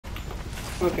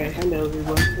Okay, hello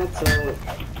everyone. This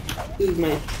is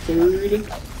my third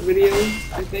video,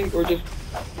 I think, or just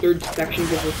third section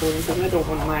of recording, because I don't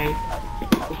want my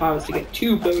files to get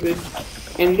too bloated.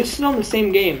 And this is on the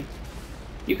same game.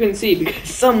 You can see,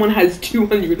 because someone has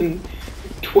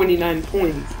 229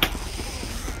 points.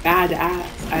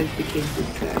 Badass, as the kids would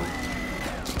say.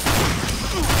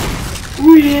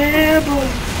 Ooh yeah,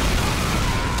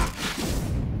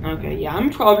 boy! Okay, yeah, I'm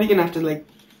probably gonna have to, like,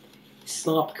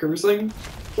 stop cursing.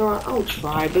 So I'll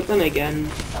try, but then again,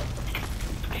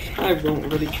 I won't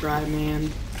really try,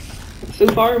 man. So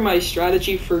far, my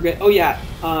strategy for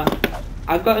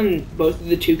I've gotten both of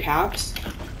the 2 caps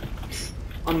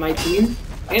on my team,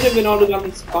 and I've been auto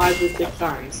gotten 5 or 6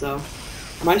 times, so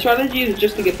my strategy is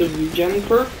just to get the regen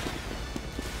perk.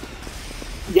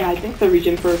 Yeah, I think the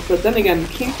regen perk, but then again,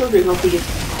 King perk is also just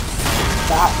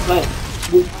that, but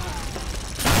with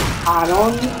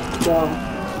add-on, so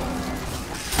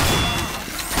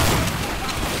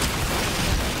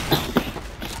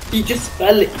he just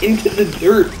fell into the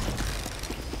dirt.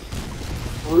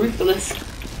 Ruthless.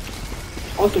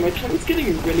 Also, my tongue's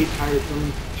getting really tired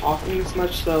from talking this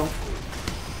much, so...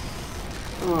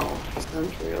 Oh,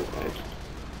 Sentry, okay.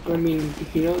 I mean,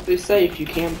 you know what they say, if you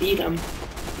can't beat them,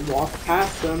 walk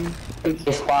past them. Hey,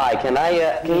 Spy, can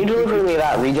you deliver me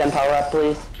that regen power up,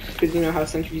 please? Because you know how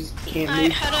sentries can't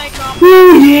move. How do I drop?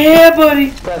 Ooh, yeah,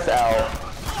 buddy! Press L.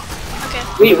 Okay.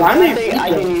 Wait, why am I think I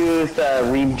can use the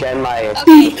regen my...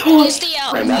 Okay, use the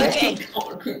L. Okay.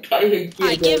 Okay.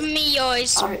 Alright, give me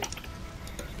yours. Alright.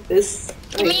 This...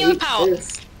 Give me your power.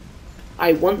 This.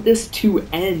 I want this to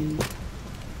end.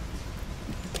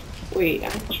 Wait,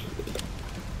 actually...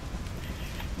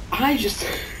 I just...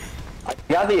 I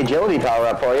got the agility power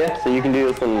up for you, so you can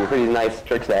do some pretty nice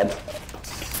tricks there.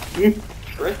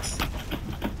 Tricks?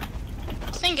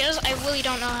 The thing is, I really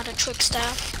don't know how to trick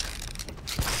staff.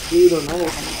 You don't know.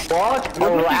 Walk What if you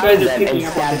around guys are them picking and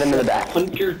up stab on them in the back.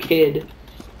 Hunter Kid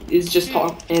is just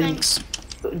talking, and Thanks.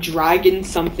 Dragon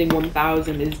something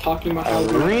 1000 is talking about how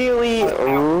Really?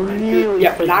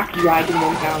 yeah, Black Dragon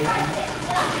 1000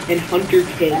 and Hunter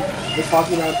Kid is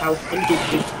talking about how Hunter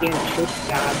Kid can't trick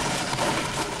stab.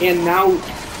 And now,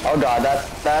 Oh god, that's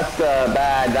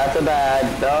bad. That's a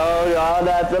bad. Oh god,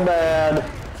 that's a bad.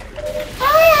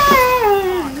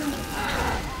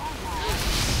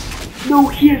 no,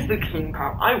 here's the king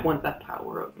power. I want that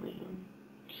power up, man.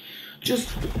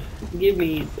 Just give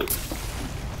me the...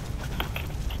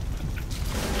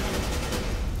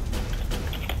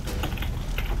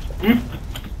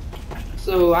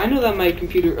 So I know that my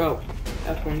computer. Oh,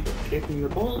 F1 kicking the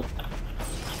ball.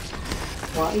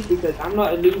 Why? Because I'm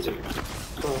not a loser.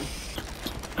 So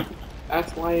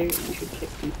that's why you should kick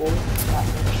people.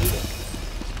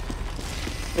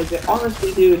 Because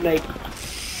honestly, dude, like,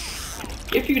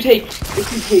 if you take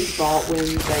bot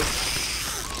wins, like,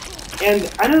 and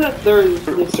I know that there's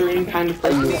a certain kind of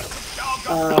person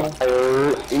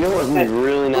you know what would be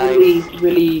really nice?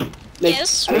 really, like,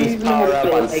 Yes? I don't even know how Power to up say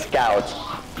it, on like, scouts.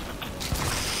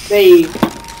 they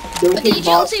don't But take the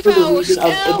bots agility for the power reason of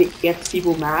scout- if it gets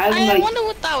people mad. I Like, wonder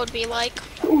what that would be like.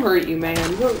 who hurt you, man?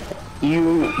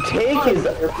 You take his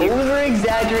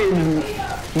over-exaggerated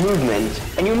movement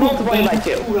and you multiply it by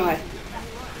 2. Oh, God.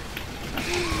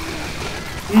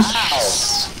 Ow!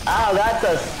 Ow, that's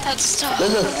a... That's tough.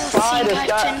 There's a spy,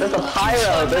 there's a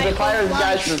pyro, there's a pyro,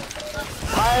 guys.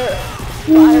 Pyro!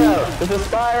 There's a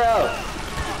spyro!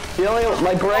 The only...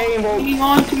 My brain won't... Hang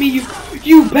on to me,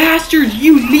 you bastards,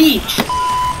 you leech!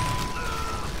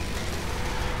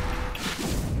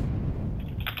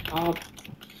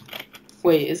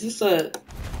 Wait, is this a...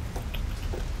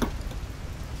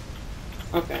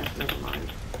 Okay, never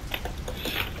mind.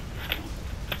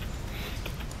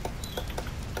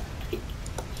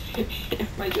 Am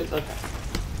I just... Okay.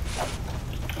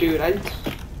 Dude,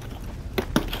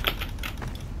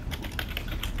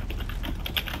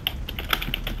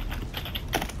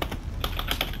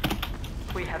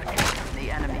 We have taken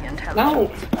the enemy intelligence.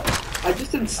 No! I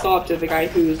just did stop to the guy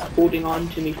who was holding on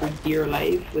to me for dear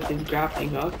life with his grappling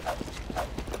hook.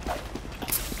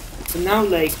 And now,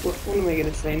 like, what am I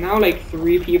gonna say? Now, like,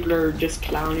 3 people are just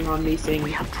clowning on me saying,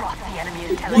 We have dropped the enemy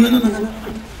intelligence.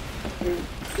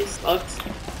 this sucks.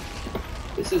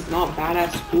 This is not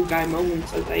badass cool guy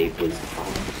moments as I was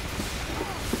taught.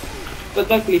 But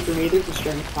luckily for me, there's a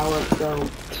strength power up, so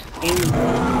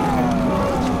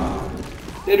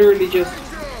literally just...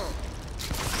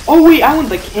 Oh wait, I want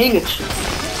the king achievement.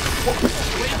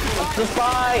 The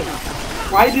spy!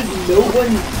 Why did no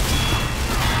one...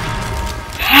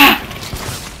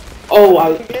 Oh,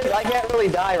 I can't really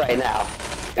die right now.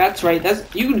 That's right. That's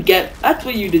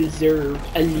what you deserve,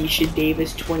 Alicia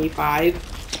Davis 25.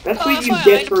 That's Oh, what you FYI,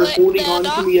 get for the holding on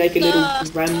to me like a little I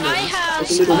gremlin. Like a have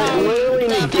little It literally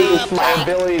the negates my plague.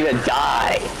 ability to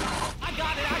die.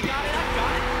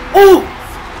 Oh!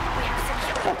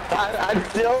 I'm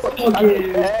still.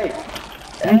 Okay.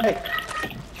 Hey.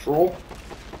 Troll.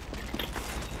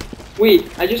 Wait,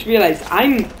 I just realized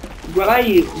will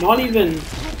I not even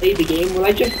play the game? Will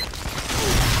I just...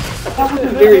 That was a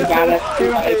very bad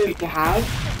FP to have.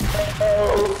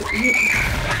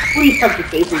 What do you have to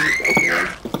say for yourself,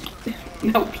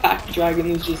 man? Now Black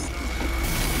Dragon is just...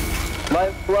 My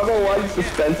level 1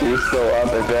 suspense is still up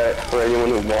for anyone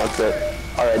who wants it.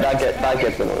 Alright, that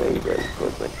gets annoying very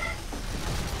quickly.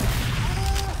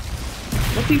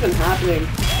 What's even happening?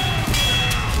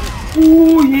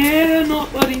 Oh yeah,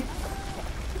 not buddy.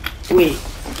 Wait.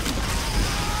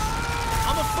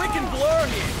 I'm a freaking blur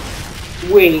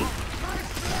here. Wait.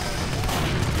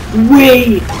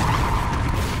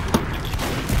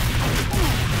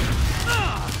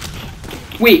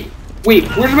 Wait. Wait.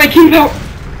 Where did my king power?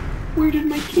 Where did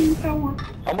my king power?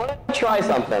 I want to try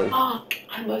something. Fuck.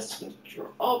 I must have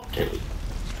dropped it.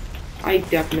 I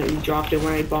definitely dropped it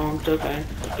when I bonked. Okay.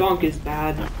 Bonk is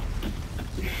bad.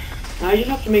 Now you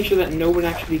have to make sure that no one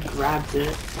actually grabs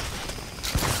it.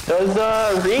 Does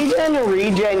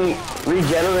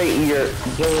regenerate your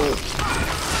game?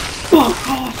 Fuck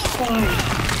off, fine.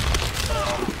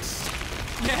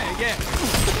 Yeah.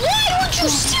 Why would you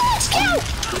steal its count?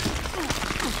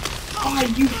 Why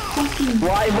you fucking...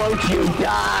 Why won't you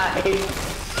die?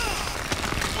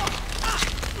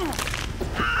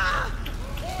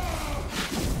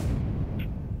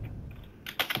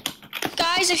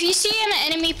 Guys, if you see an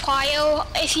enemy Pio,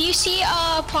 if you see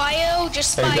a Pio,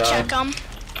 just spy check them.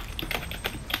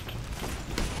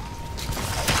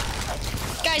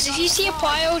 Guys, if you see a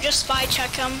Pio, just spy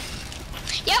check him.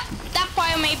 Yep, that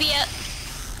Pio may be it.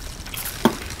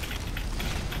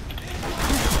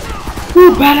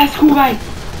 Ooh, badass cool guy!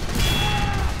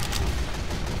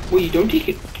 Wait, you don't take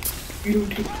it. You don't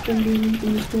take it. Alert.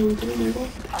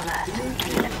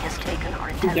 The enemy has taken our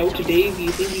Now intelligence. today, do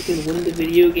you think you can win the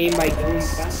video game by going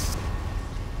fast?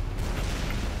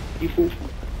 You fool.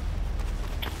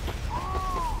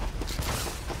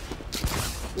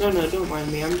 No, don't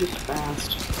mind me, I'm just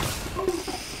fast.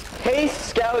 Hey,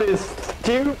 Scout is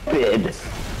stupid.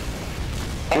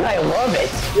 And I love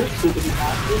it. You're stupid, you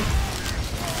bastard.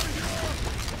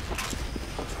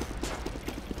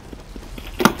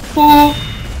 Oh!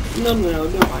 No,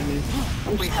 don't mind me.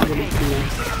 I'm We just have really taken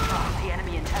cool. the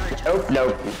enemy intelligence.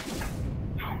 Nope.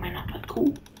 How am I not that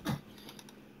cool?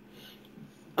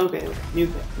 Okay,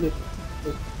 move it.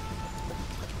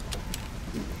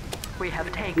 We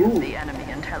have taken Ooh. the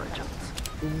enemy intelligence.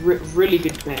 Really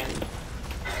good plan.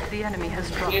 The enemy has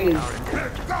dropped Plan is- our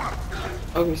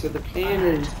intelligence. Okay, so the plan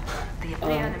is The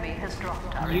enemy has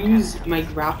dropped our use my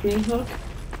grappling hook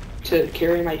to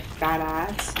carry my fat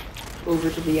ass over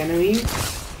to the enemy.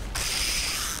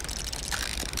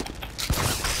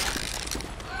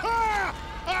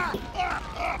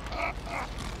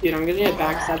 Dude, I'm gonna get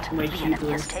backstab to my The enemy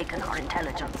has cubers, taken our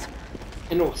intelligence.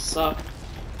 and it'll suck.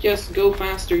 Just go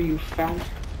faster, you fat.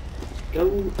 Go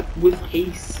with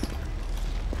haste.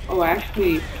 Oh,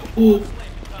 actually, oh,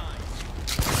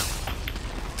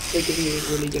 that gives me a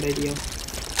really good idea.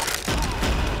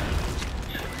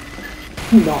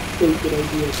 Not so good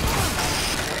idea.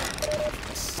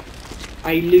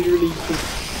 I literally took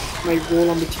my role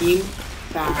on the team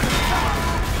fast.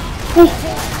 Oh,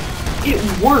 it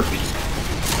worked.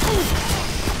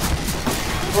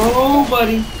 Oh,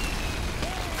 buddy.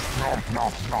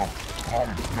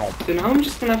 So now I'm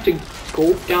just gonna have to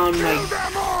gulp down my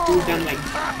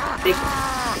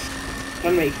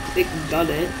thick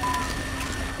gullet.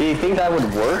 Do you think that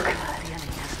would work? The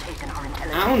enemy has taken our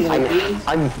intelligence. I don't know, dude.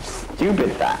 I'm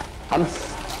stupid fat. I'm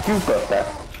super fat.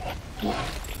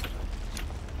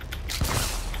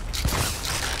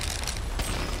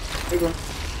 There you go.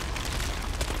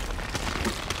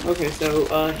 Okay,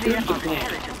 so here's the plan.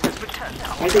 Intelligence has returned to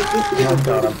our I think this is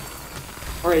busted.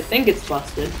 Or I think it's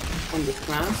busted on this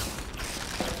class.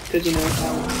 Because you know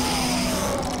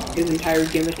how his entire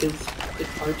gimmick is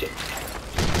target.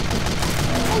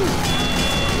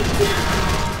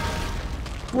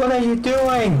 What are you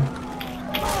doing?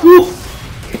 Woo!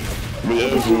 The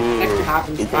engineer. That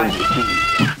happens is fine.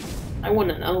 MVP. I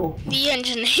wanna know. The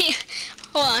engineer.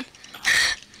 Hold on.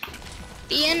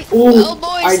 Ooh, Well,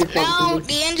 I boys, just thought now this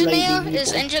the was engineer slightly is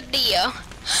evil. engineer.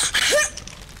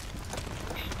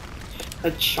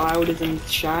 A child isn't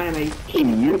shy, and I can't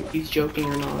remember if he's joking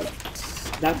or not.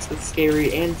 That's the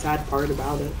scary and sad part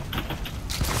about it.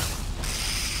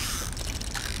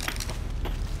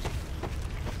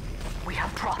 We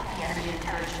have dropped the enemy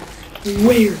intelligence.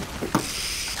 Where?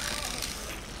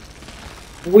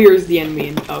 Where's the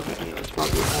enemy? Okay, no, it's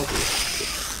probably obvious.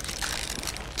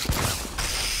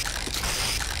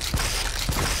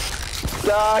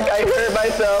 Doc, I hurt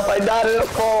myself. I died in a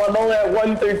fall. I'm only at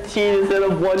 113 instead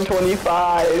of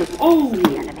 125. Oh!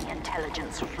 Enemy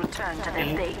intelligence has returned to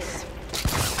their base.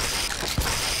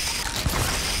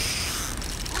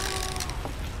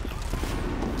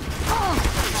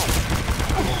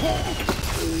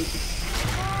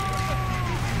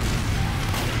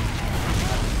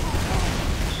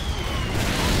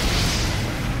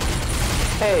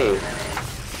 Hey.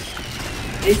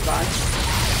 Hey, Fox.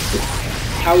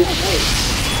 How's life?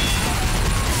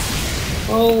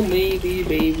 Oh, maybe,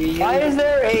 baby. Why is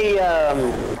there a,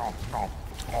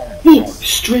 Oh,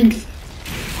 strength!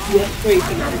 Yes, wait,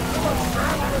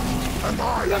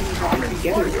 I'm trying to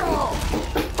get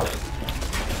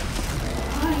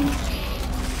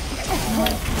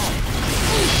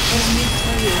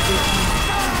it.